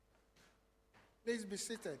Please be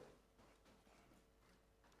seated.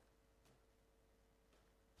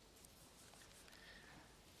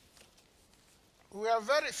 We are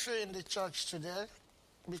very few in the church today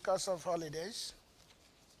because of holidays,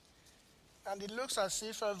 and it looks as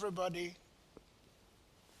if everybody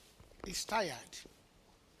is tired.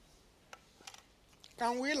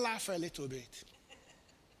 Can we laugh a little bit?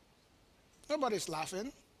 Nobody's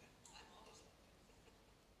laughing.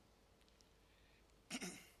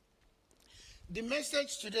 The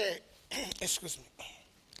message today, excuse me,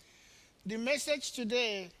 the message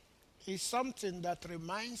today is something that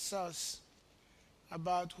reminds us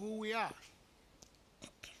about who we are.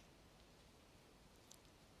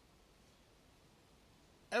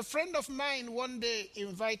 A friend of mine one day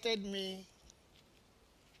invited me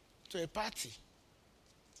to a party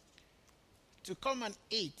to come and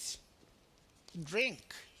eat,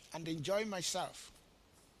 drink, and enjoy myself.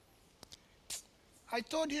 I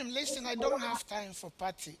told him, listen, I don't have time for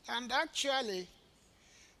party. And actually,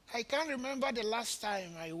 I can't remember the last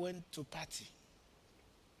time I went to party.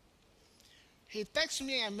 He texted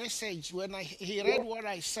me a message when he read what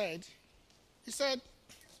I said. He said,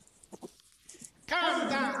 calm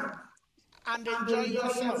down and enjoy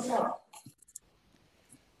yourself.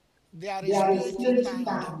 There is plenty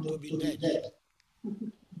time to be dead.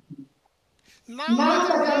 Now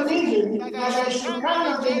it is reason that I should come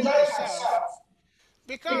and enjoy myself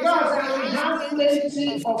because I have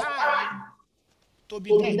plenty of time to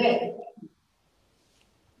be dead.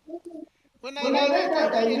 When I read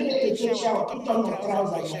that, I immediately take shower, put on my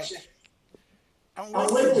trousers and my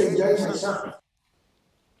shirt, and went to enjoy myself.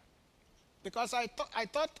 Because I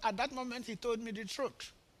thought at that moment he told me the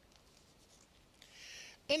truth.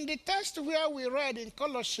 In the text where we read in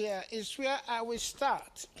Colossians is where I will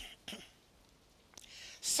start.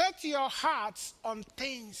 Set your hearts on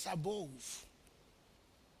things above.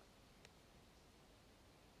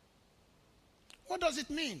 What does it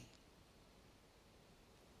mean?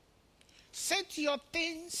 Set your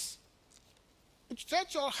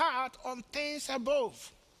heart on things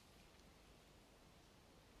above.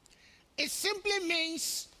 It simply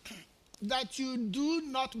means that you do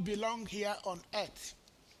not belong here on earth.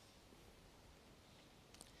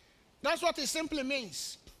 That's what it simply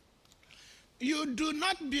means. You do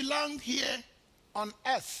not belong here on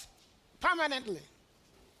earth permanently.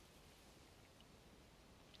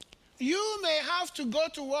 You may have to go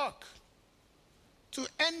to work to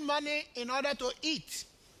earn money in order to eat.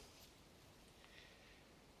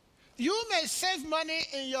 You may save money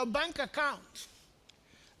in your bank account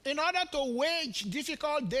in order to wage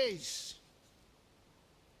difficult days.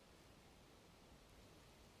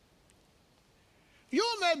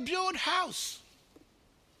 You may build house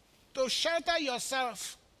to shelter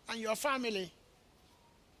yourself and your family.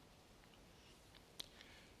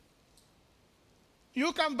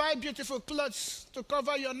 You can buy beautiful clothes to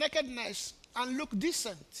cover your nakedness and look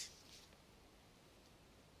decent.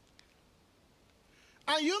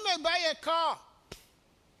 And you may buy a car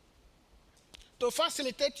to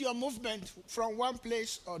facilitate your movement from one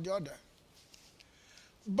place or the other.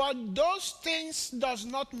 But those things does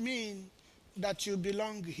not mean that you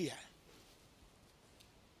belong here.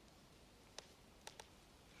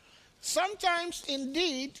 Sometimes,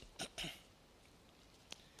 indeed,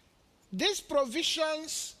 these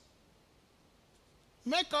provisions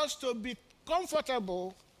make us to be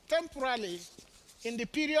comfortable temporarily in the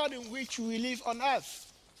period in which we live on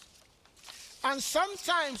earth. And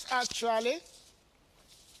sometimes, actually,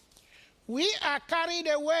 we are carried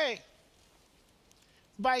away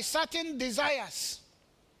by certain desires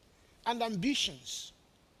and ambitions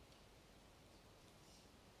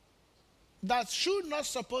that should not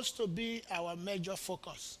supposed to be our major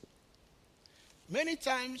focus. Many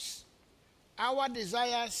times, our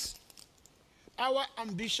desires, our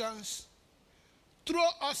ambitions throw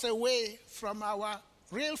us away from our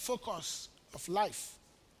real focus of life.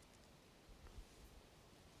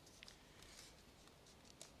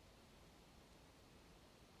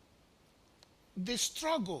 The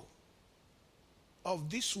struggle of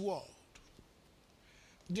this world,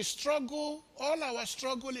 all our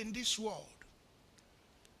struggle in this world,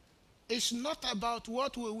 is not about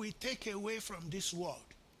what will we take away from this world.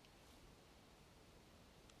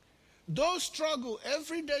 Those struggle,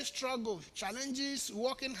 everyday struggle, challenges,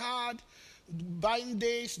 working hard, buying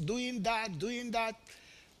this, doing that,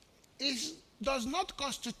 does not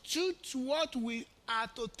constitute what we are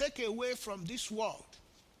to take away from this world.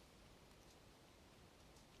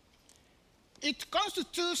 It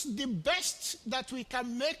constitutes the best that we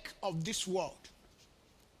can make of this world.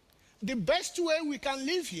 The best way we can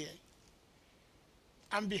live here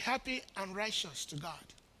and be happy and righteous to God.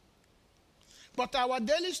 But our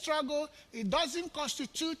daily struggle, it doesn't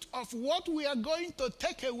constitute of what we are going to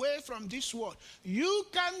take away from this world. You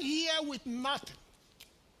come here with nothing.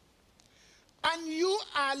 And you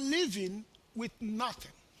are living with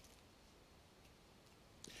nothing.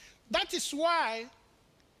 That is why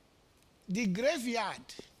the graveyard,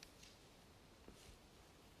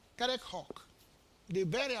 Carrick Hawk, the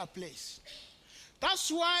burial place,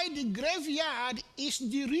 that's why the graveyard is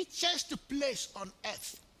the richest place on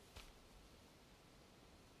earth.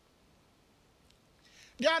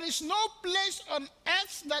 There is no place on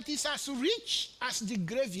earth that is as rich as the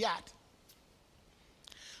graveyard.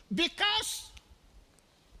 Because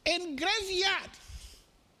in graveyard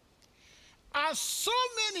are so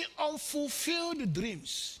many unfulfilled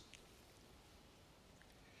dreams,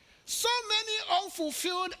 so many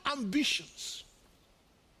unfulfilled ambitions,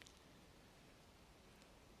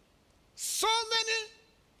 so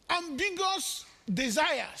many ambiguous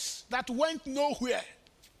desires that went nowhere.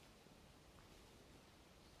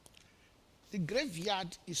 The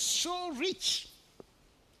graveyard is so rich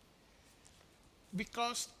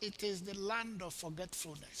because it is the land of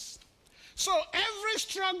forgetfulness. So every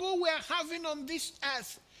struggle we are having on this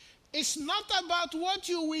earth is not about what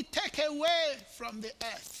you will take away from the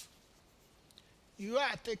earth. You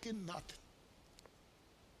are taking nothing.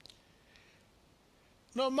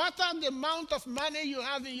 No matter the amount of money you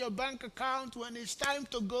have in your bank account, when it's time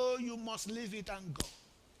to go, you must leave it and go.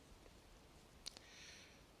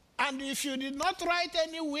 And if you did not write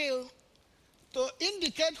any will to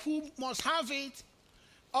indicate who must have it,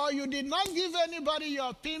 or you did not give anybody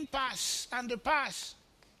your PIN pass and the pass,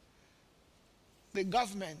 the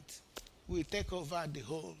government will take over the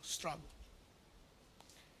whole struggle.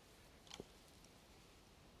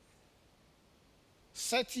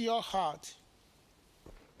 Set your heart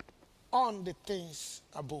on the things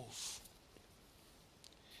above.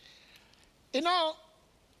 You know,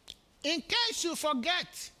 in case you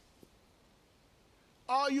forget,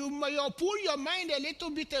 or you pull your mind a little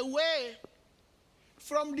bit away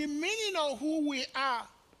from the meaning of who we are,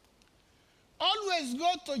 always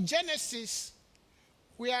go to Genesis,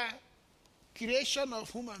 where creation of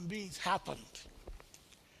human beings happened.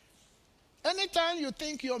 Anytime you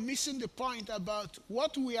think you're missing the point about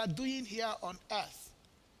what we are doing here on earth,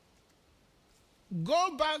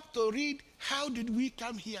 go back to read how did we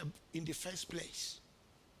come here in the first place.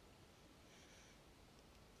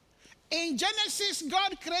 In Genesis,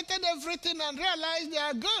 God created everything and realized they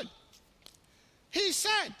are good. He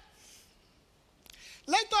said,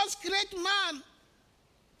 let us create man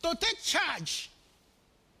to take charge,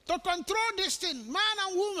 to control this thing, man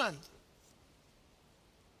and woman,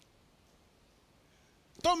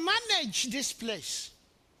 to manage this place.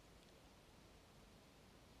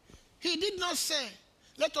 He did not say,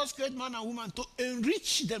 let us create man and woman to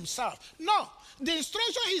enrich themselves. No, the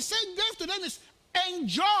instruction he said gave to them is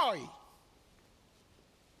enjoy.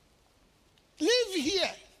 Live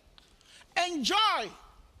here. Enjoy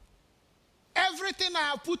everything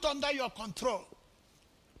I have put under your control.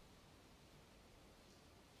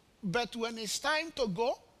 But when it's time to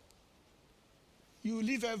go, you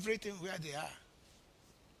leave everything where they are.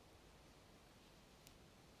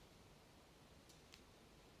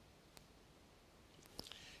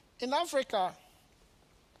 In Africa,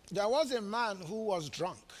 there was a man who was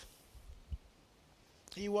drunk.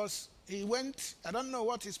 He went, I don't know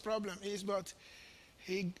what his problem is, but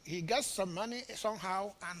he got some money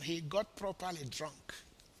somehow and he got properly drunk.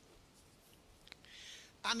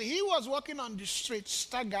 And he was walking on the street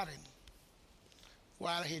staggering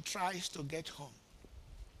while he tries to get home.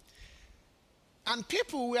 And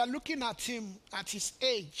people were looking at him at his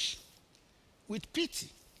age with pity.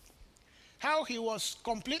 How he was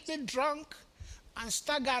completely drunk and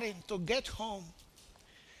staggering to get home.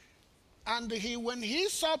 And when he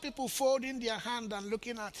saw people folding their hand and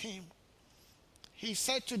looking at him, he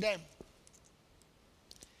said to them,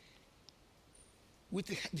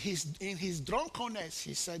 in his drunkenness,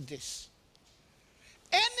 he said this: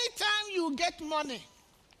 anytime you get money,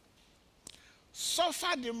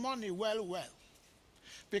 suffer the money well.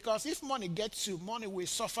 Because if money gets you, money will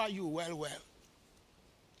suffer you well.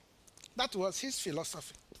 That was his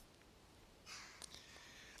philosophy.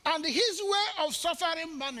 And his way of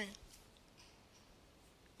suffering money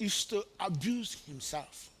is to abuse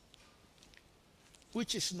himself,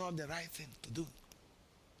 which is not the right thing to do.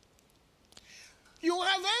 You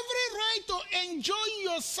have every right to enjoy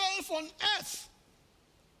yourself on earth.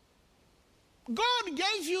 God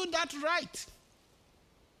gave you that right.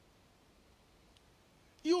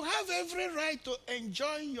 You have every right to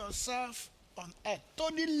enjoy yourself on earth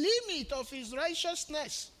to the limit of his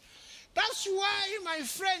righteousness. That's why my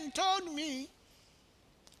friend told me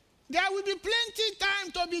There will be plenty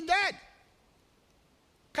time to be dead.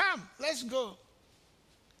 Come, let's go.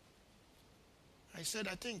 I said,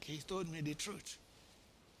 I think he told me the truth.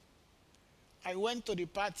 I went to the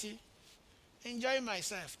party, enjoyed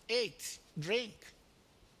myself, ate, drank.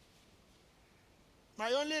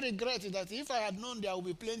 My only regret is that if I had known there would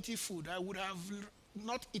be plenty food, I would have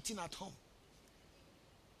not eaten at home.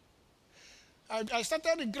 I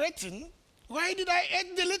started regretting, why did I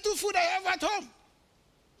eat the little food I have at home?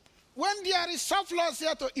 When there is surplus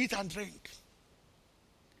here to eat and drink.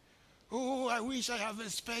 Oh, I wish I have a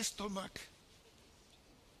spare stomach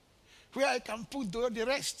where I can put the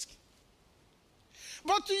rest.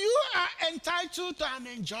 But you are entitled to an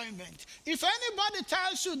enjoyment. If anybody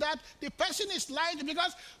tells you that, the person is lying,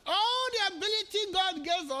 because all the ability God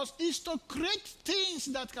gave us is to create things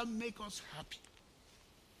that can make us happy.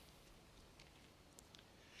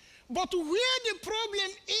 But where the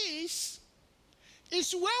problem is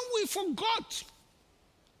when we forgot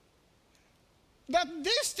that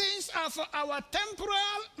these things are for our temporal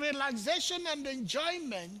relaxation and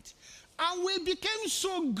enjoyment, and we became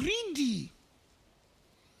so greedy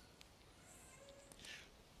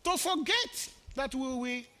to forget that we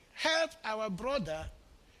will help our brother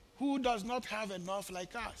who does not have enough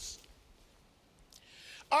like us.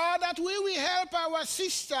 Or that we will help our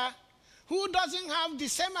sister who doesn't have the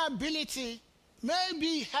same ability,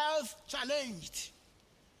 maybe health challenged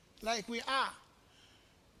like we are.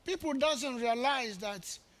 People doesn't realize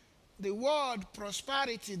that the word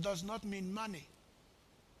prosperity does not mean money.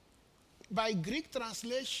 By Greek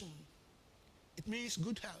translation, it means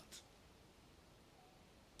good health.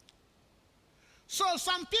 So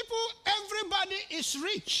some people, everybody is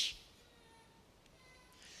rich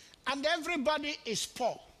and everybody is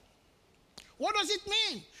poor. What does it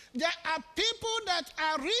mean? There are people that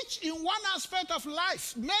are rich in one aspect of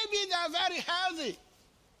life. Maybe they are very healthy.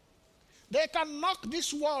 They can knock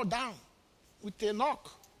this wall down with a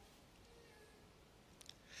knock.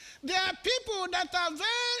 There are people that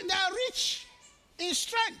they are rich in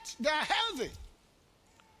strength. They are healthy.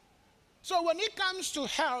 So when it comes to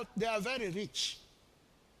health, they are very rich.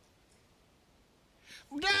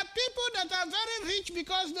 There are people that are very rich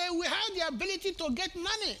because they will have the ability to get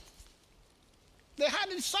money. They had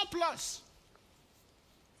a surplus.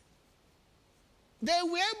 They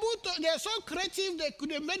were able to, they're so creative, they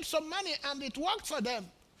could have made some money and it worked for them.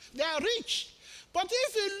 They are rich. But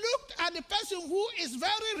if you look at the person who is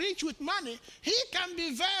very rich with money, he can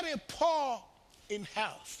be very poor in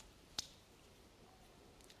health.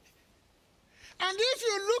 And if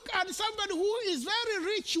you look at somebody who is very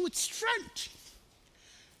rich with strength,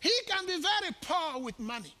 he can be very poor with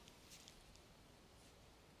money.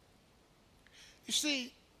 You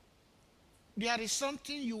see, there is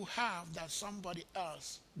something you have that somebody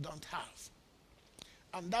else don't have.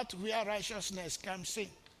 And that's where righteousness comes in.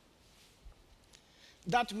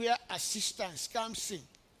 That's where assistance comes in.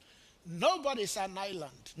 Nobody's an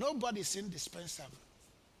island. Nobody's indispensable.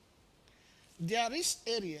 There is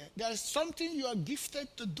something you are gifted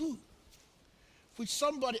to do, which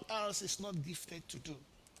somebody else is not gifted to do.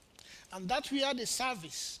 And that's where the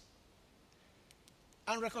service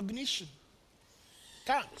and recognition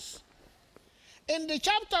comes. In the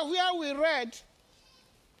chapter where we read,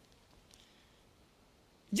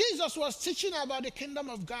 Jesus was teaching about the kingdom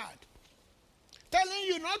of God, telling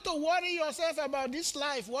you not to worry yourself about this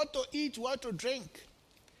life, what to eat, what to drink,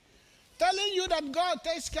 telling you that God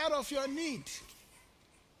takes care of your need.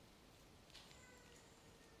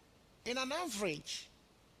 In an average,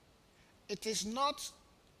 it is not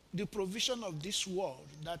the provision of this world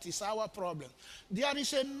that is our problem. There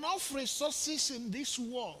is enough resources in this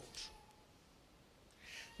world.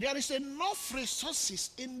 There is enough resources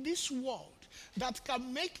in this world that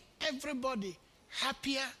can make everybody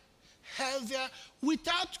happier, healthier,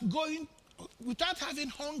 without having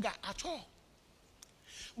hunger at all.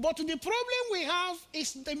 But the problem we have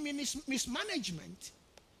is the mismanagement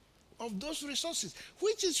of those resources,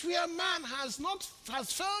 which is where man has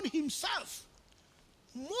failed himself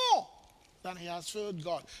more than he has failed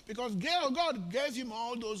God. Because God gave him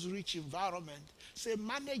all those rich environments. Say,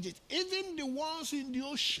 manage it. Even the ones in the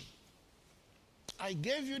ocean, I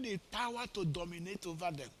gave you the power to dominate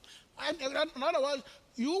over them. In other words,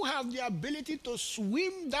 you have the ability to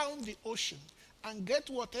swim down the ocean and get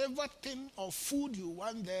whatever thing or food you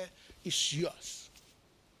want there is yours.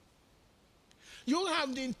 You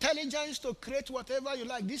have the intelligence to create whatever you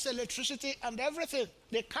like, this electricity and everything.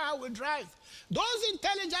 The car will drive. Those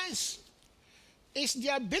intelligence is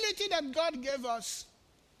the ability that God gave us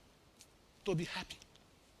to be happy.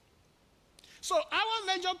 So our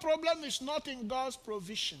major problem is not in God's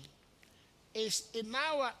provision. is in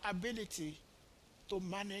our ability to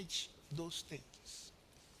manage those things.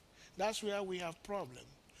 That's where we have problem.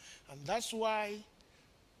 And that's why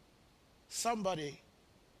somebody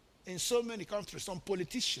in so many countries, some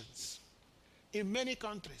politicians in many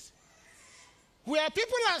countries, where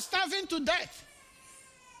people are starving to death,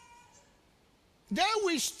 they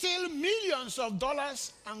will steal millions of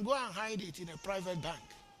dollars and go and hide it in a private bank.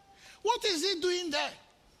 What is he doing there?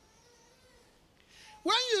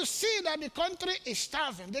 When you see that the country is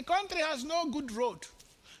starving, the country has no good road,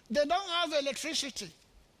 they don't have electricity,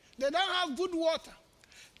 they don't have good water.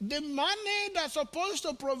 The money that's supposed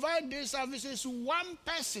to provide these services, one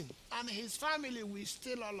person and his family will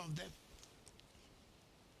steal all of them.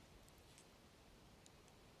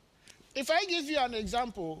 If I give you an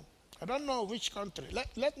example, I don't know which country.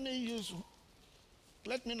 Let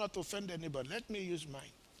me not offend anybody. Let me use mine.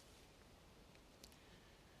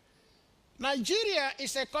 Nigeria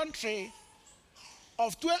is a country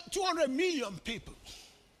of 200 million people.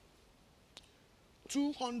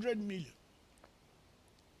 200 million.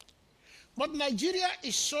 But Nigeria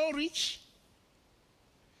is so rich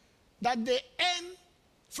that they earn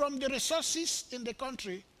from the resources in the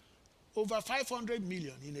country over 500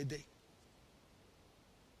 million in a day.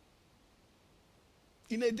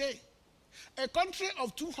 In a day. A country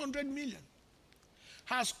of 200 million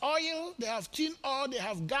has oil, they have tin oil, they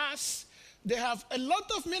have gas, they have a lot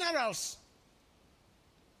of minerals.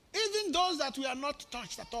 Even those that we are not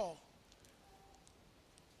touched at all.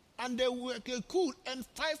 And they could earn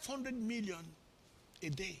 500 million a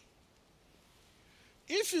day.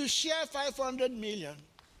 If you share 500 million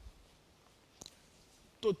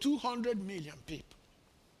to 200 million people,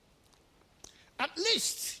 at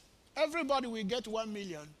least everybody will get 1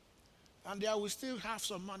 million, and they will still have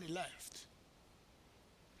some money left.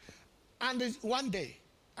 And one day,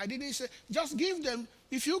 I didn't say, just give them,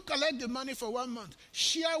 if you collect the money for 1 month,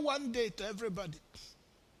 share 1 day to everybody.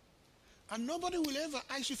 And nobody will ever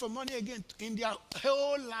ask you for money again in their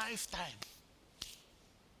whole lifetime.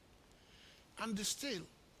 And still,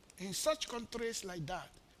 in such countries like that,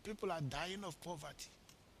 people are dying of poverty.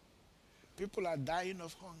 People are dying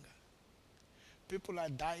of hunger. People are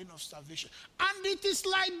dying of starvation. And it is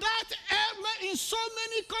like that in so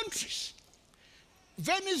many countries.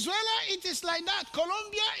 Venezuela, it is like that.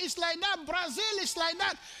 Colombia is like that. Brazil is like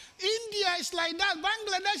that. India is like that.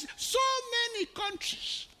 Bangladesh, so many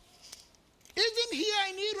countries. Even here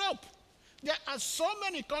in Europe, there are so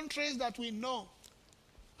many countries that we know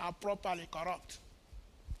are properly corrupt.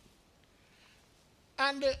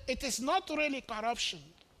 And it is not really corruption.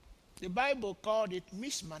 The Bible called it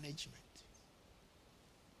mismanagement.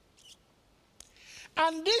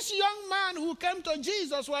 And this young man who came to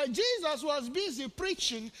Jesus, while Jesus was busy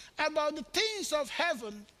preaching about the things of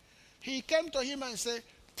heaven, he came to him and said,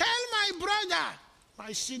 tell my brother,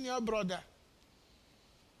 my senior brother,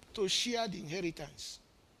 to share the inheritance.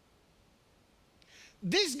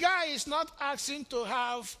 This guy is not asking to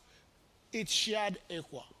have it shared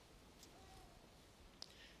equal.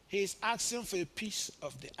 He is asking for a piece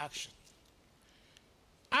of the action.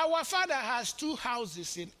 Our father has 2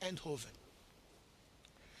 houses in Eindhoven.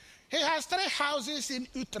 He has 3 houses in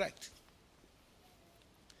Utrecht.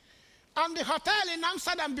 And the hotel in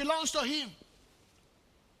Amsterdam belongs to him.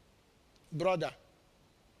 Brother.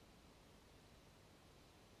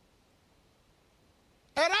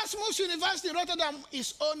 Erasmus University Rotterdam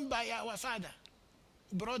is owned by our father.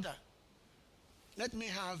 Brother, let me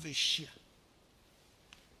have a share.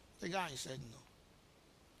 The guy said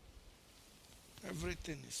no.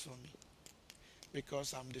 Everything is for me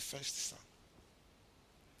because I'm the first son.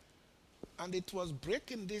 And it was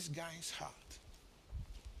breaking this guy's heart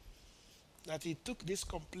that he took this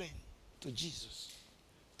complaint to Jesus.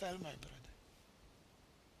 Tell my brother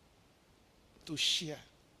to share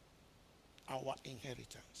our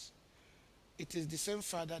inheritance. It is the same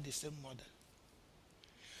father, the same mother.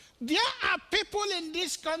 There are people in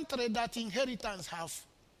this country that inheritance have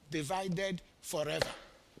divided forever.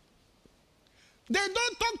 They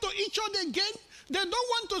don't talk to each other again. They don't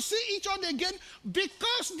want to see each other again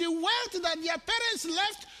because the wealth that their parents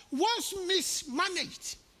left was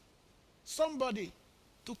mismanaged. Somebody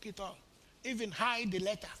took it all, even hide the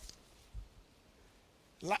letter,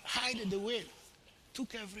 hide the will,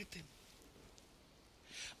 took everything.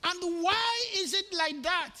 And why is it like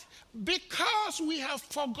that? Because we have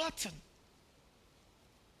forgotten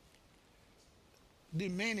the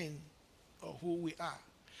meaning of who we are.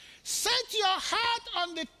 Set your heart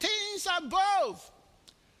on the things above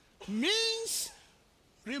means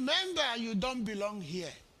remember you don't belong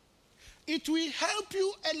here. It will help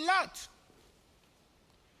you a lot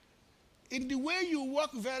in the way you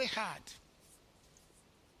work very hard.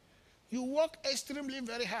 You work extremely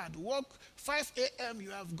very hard. Work 5 a.m.,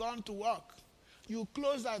 you have gone to work. You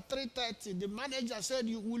close at 3:30. The manager said,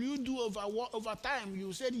 will you do overtime?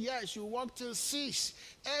 You said, yes, you work till 6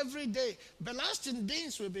 every day. Belasting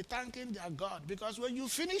Deans will be thanking their God, because when you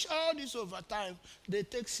finish all this overtime, they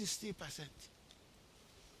take 60%.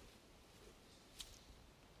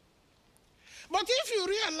 But if you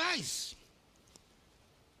realize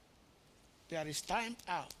there is time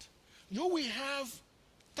out, you will have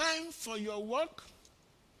time for your work,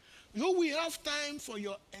 you will have time for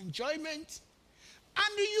your enjoyment,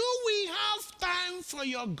 and you will have time for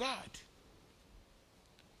your God.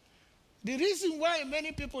 The reason why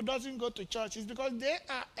many people doesn't go to church is because they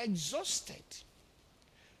are exhausted.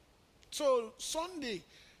 So Sunday,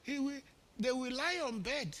 they will lie on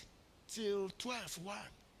bed till 12, 1.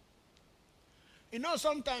 You know,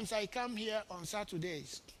 sometimes I come here on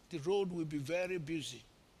Saturdays. The road will be very busy.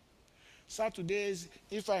 Saturdays,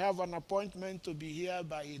 if I have an appointment to be here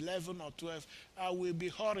by 11 or 12, I will be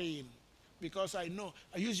hurrying, because I know.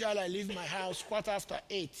 Usually I leave my house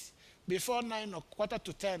 8:15. Before 9 or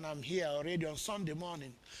 9:45, I'm here already on Sunday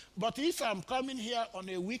morning. But if I'm coming here on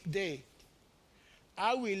a weekday,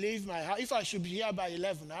 I will leave my house. If I should be here by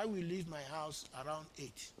 11, I will leave my house around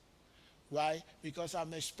 8. Why? Because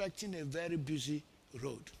I'm expecting a very busy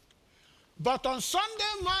road. But on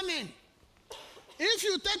Sunday morning, if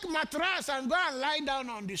you take mattress and go and lie down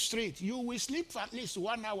on the street, you will sleep for at least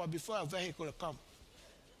 1 hour before a vehicle comes.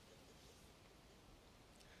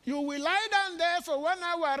 You will lie down there for 1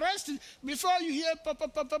 hour, rest before you hear pop,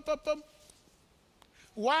 pop, pop, pop, pop, pop.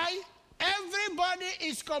 Why? Everybody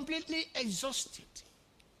is completely exhausted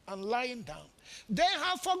and lying down. They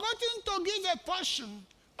have forgotten to give a portion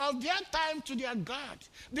of their time to their God,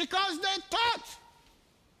 because they thought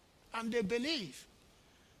and they believe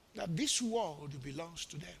that this world belongs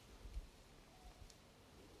to them.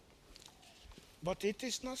 But it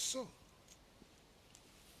is not so.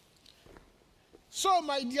 So,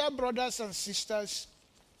 my dear brothers and sisters,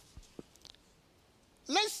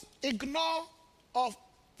 let's ignore or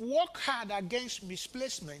work hard against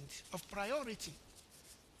misplacement of priority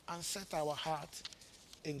and set our heart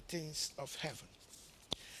in things of heaven.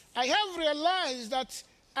 I have realized that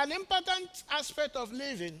an important aspect of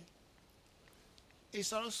living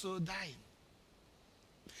is also dying.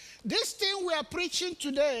 This thing we are preaching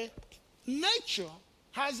today, nature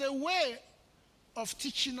has a way of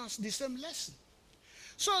teaching us the same lesson.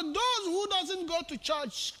 So those who doesn't go to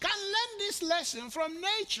church can learn this lesson from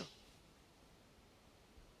nature.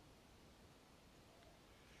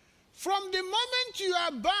 From the moment you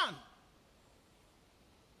are born,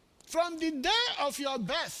 from the day of your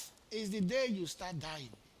birth is the day you start dying.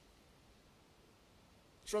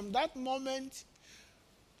 From that moment,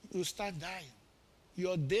 you start dying.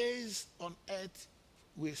 Your days on earth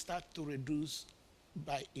will start to reduce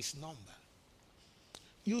by its number.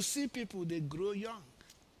 You see people, they grow young.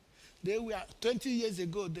 They were 20 years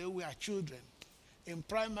ago, they were children in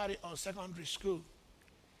primary or secondary school.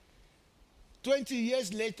 20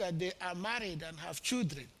 years later, they are married and have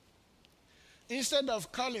children. Instead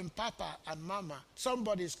of calling Papa and Mama,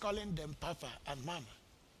 somebody is calling them Papa and Mama.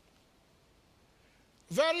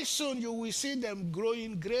 Very soon you will see them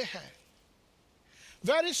growing gray hair.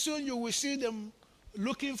 Very soon you will see them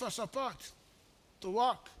looking for support to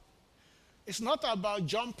walk. It's not about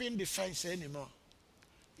jumping the fence anymore.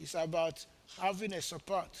 It's about having a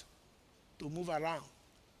support to move around.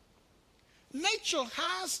 Nature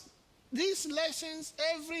has these lessons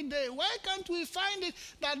every day. Why can't we find it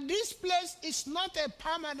that this place is not a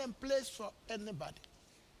permanent place for anybody?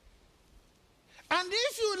 And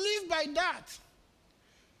if you live by that,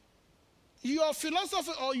 your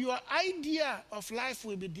philosophy or your idea of life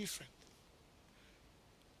will be different.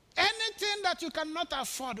 Anything that you cannot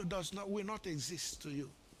afford will not exist to you.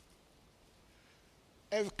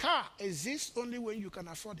 A car exists only when you can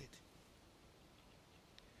afford it.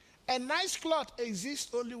 A nice cloth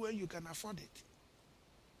exists only when you can afford it.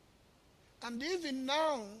 And even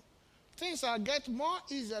now, things are getting more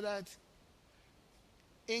easier that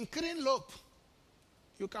in Green Lope,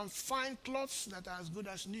 you can find clothes that are as good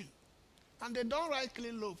as new. And they don't write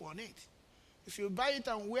Clean Lope on it. If you buy it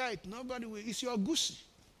and wear it, nobody will. It's your goosey.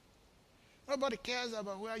 Nobody cares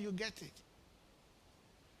about where you get it.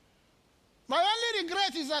 My only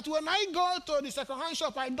regret is that when I go to the second-hand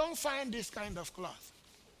shop, I don't find this kind of cloth.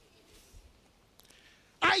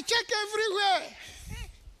 I check everywhere.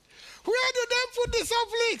 Where do they put the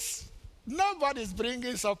supplies? Nobody's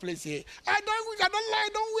bringing supplies here. I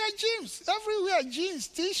don't wear jeans. Everywhere, jeans,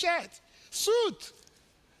 T-shirt, suit.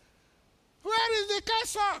 Where is the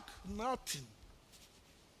cassock? Nothing.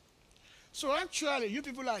 So actually, you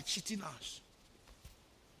people are cheating us.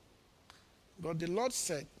 But the Lord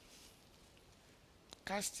said,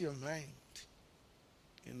 cast your mind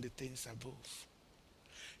in the things above.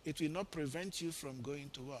 It will not prevent you from going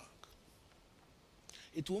to work.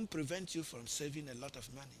 It won't prevent you from saving a lot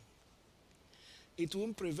of money. It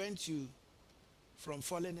won't prevent you from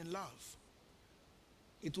falling in love.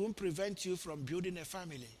 It won't prevent you from building a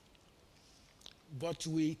family. But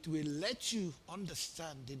it will let you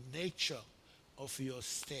understand the nature of your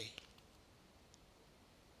stay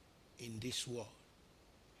in this world.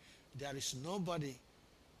 There is nobody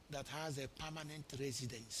that has a permanent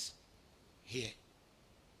residence here.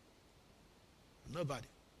 Nobody.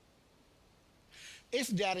 If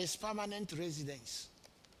there is permanent residence,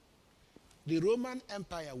 the Roman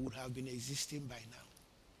Empire would have been existing by now.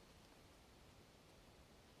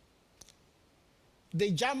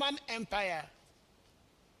 The German Empire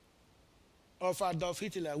of Adolf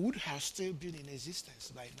Hitler would have still been in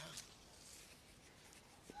existence by now.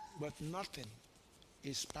 But nothing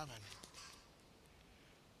is permanent.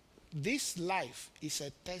 This life is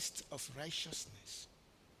a test of righteousness.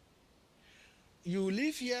 You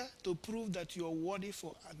live here to prove that you are worthy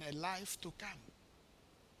for a life to come.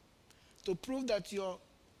 To prove that you're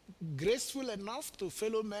graceful enough to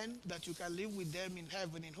fellow men that you can live with them in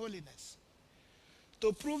heaven in holiness.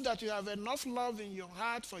 To prove that you have enough love in your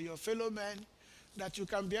heart for your fellow men that you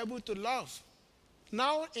can be able to love.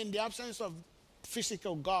 Now, in the absence of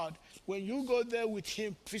physical God, when you go there with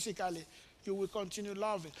him physically, you will continue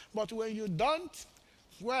loving. But when you don't,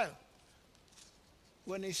 well,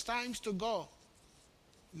 when it's time to go,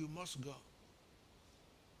 you must go.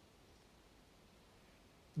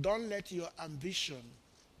 Don't let your ambition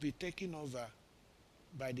be taken over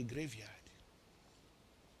by the graveyard.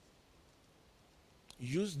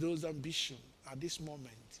 Use those ambitions at this moment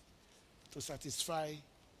to satisfy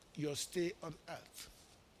your stay on earth.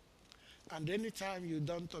 And anytime you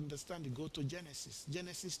don't understand, go to Genesis.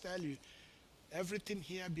 Genesis tells you everything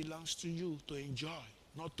here belongs to you to enjoy,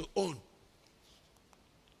 not to own.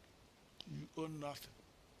 You own nothing.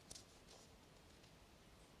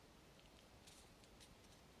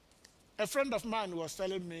 A friend of mine was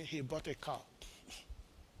telling me he bought a car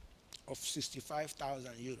of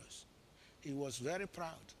 65,000 euros. He was very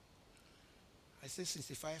proud. I said,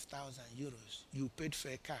 65,000 euros, you paid for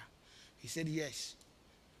a car? He said, yes.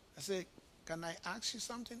 I said, can I ask you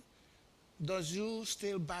something? Does you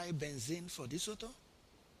still buy benzene for this auto?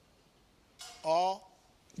 Or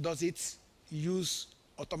does it use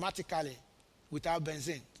automatically without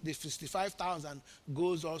benzene? The 65,000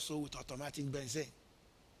 goes also with automatic benzene.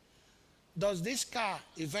 Does this car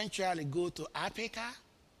eventually go to APK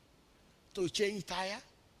to change tire?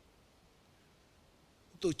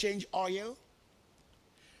 To change oil?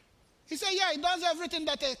 He said, yeah, it does everything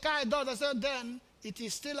that a car does. I said, then it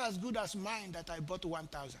is still as good as mine that I bought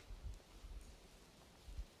 1,000.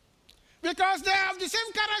 Because they have the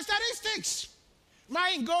same characteristics.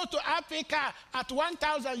 Mine go to APK at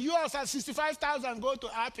 1,000, yours at 65,000 go to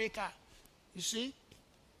APK. You see?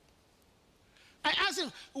 I asked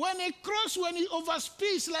him, when he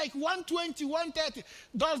overspeeds like 120, 130,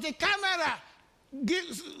 does the camera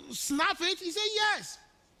snap it? He said, yes.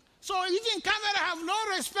 So even camera have no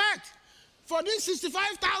respect for this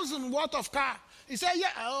 65,000 worth of car. He said,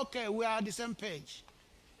 yeah, okay, we are on the same page.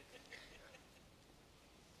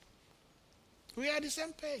 We are the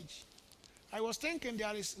same page. I was thinking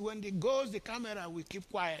there is, when it goes, the camera will keep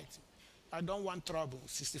quiet. I don't want trouble.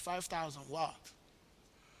 65,000 what?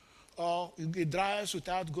 Or it drives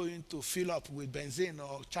without going to fill up with benzene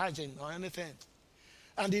or charging or anything.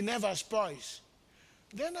 And it never spoils.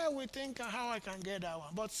 Then I will think how I can get that one.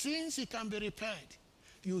 But since it can be repaired,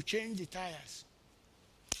 you change the tires.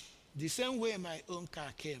 The same way my own car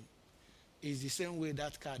came is the same way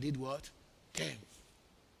that car did what? Came.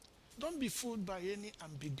 Don't be fooled by any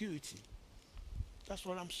ambiguity. That's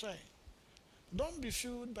what I'm saying. Don't be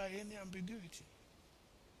fooled by any ambiguity.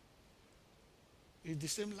 It's the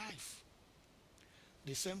same life,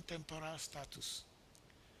 the same temporal status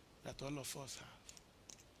that all of us have.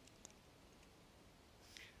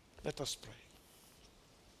 Let us pray.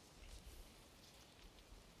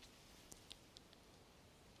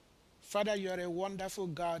 Father, you are a wonderful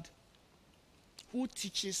God who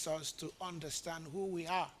teaches us to understand who we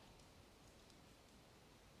are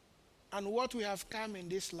and what we have come in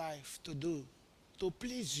this life to do, to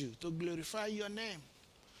please you, to glorify your name,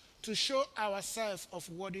 to show ourselves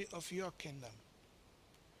worthy of your kingdom.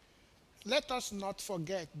 Let us not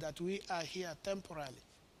forget that we are here temporarily.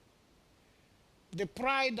 The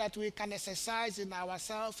pride that we can exercise in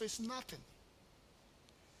ourselves is nothing.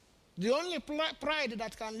 The only pride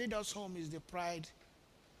that can lead us home is the pride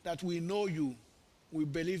that we know you, we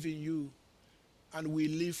believe in you, and we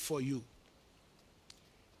live for you.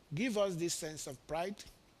 Give us this sense of pride.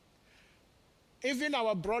 Even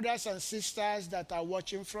our brothers and sisters that are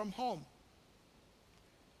watching from home,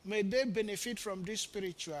 may they benefit from this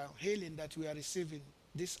spiritual healing that we are receiving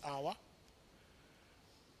this hour.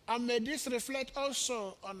 And may this reflect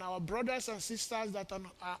also on our brothers and sisters that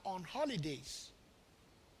are on holidays.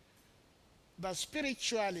 But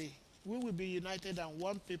spiritually, we will be united and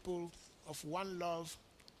one people of one love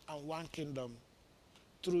and one kingdom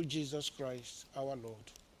through Jesus Christ our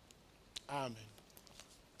Lord. Amen.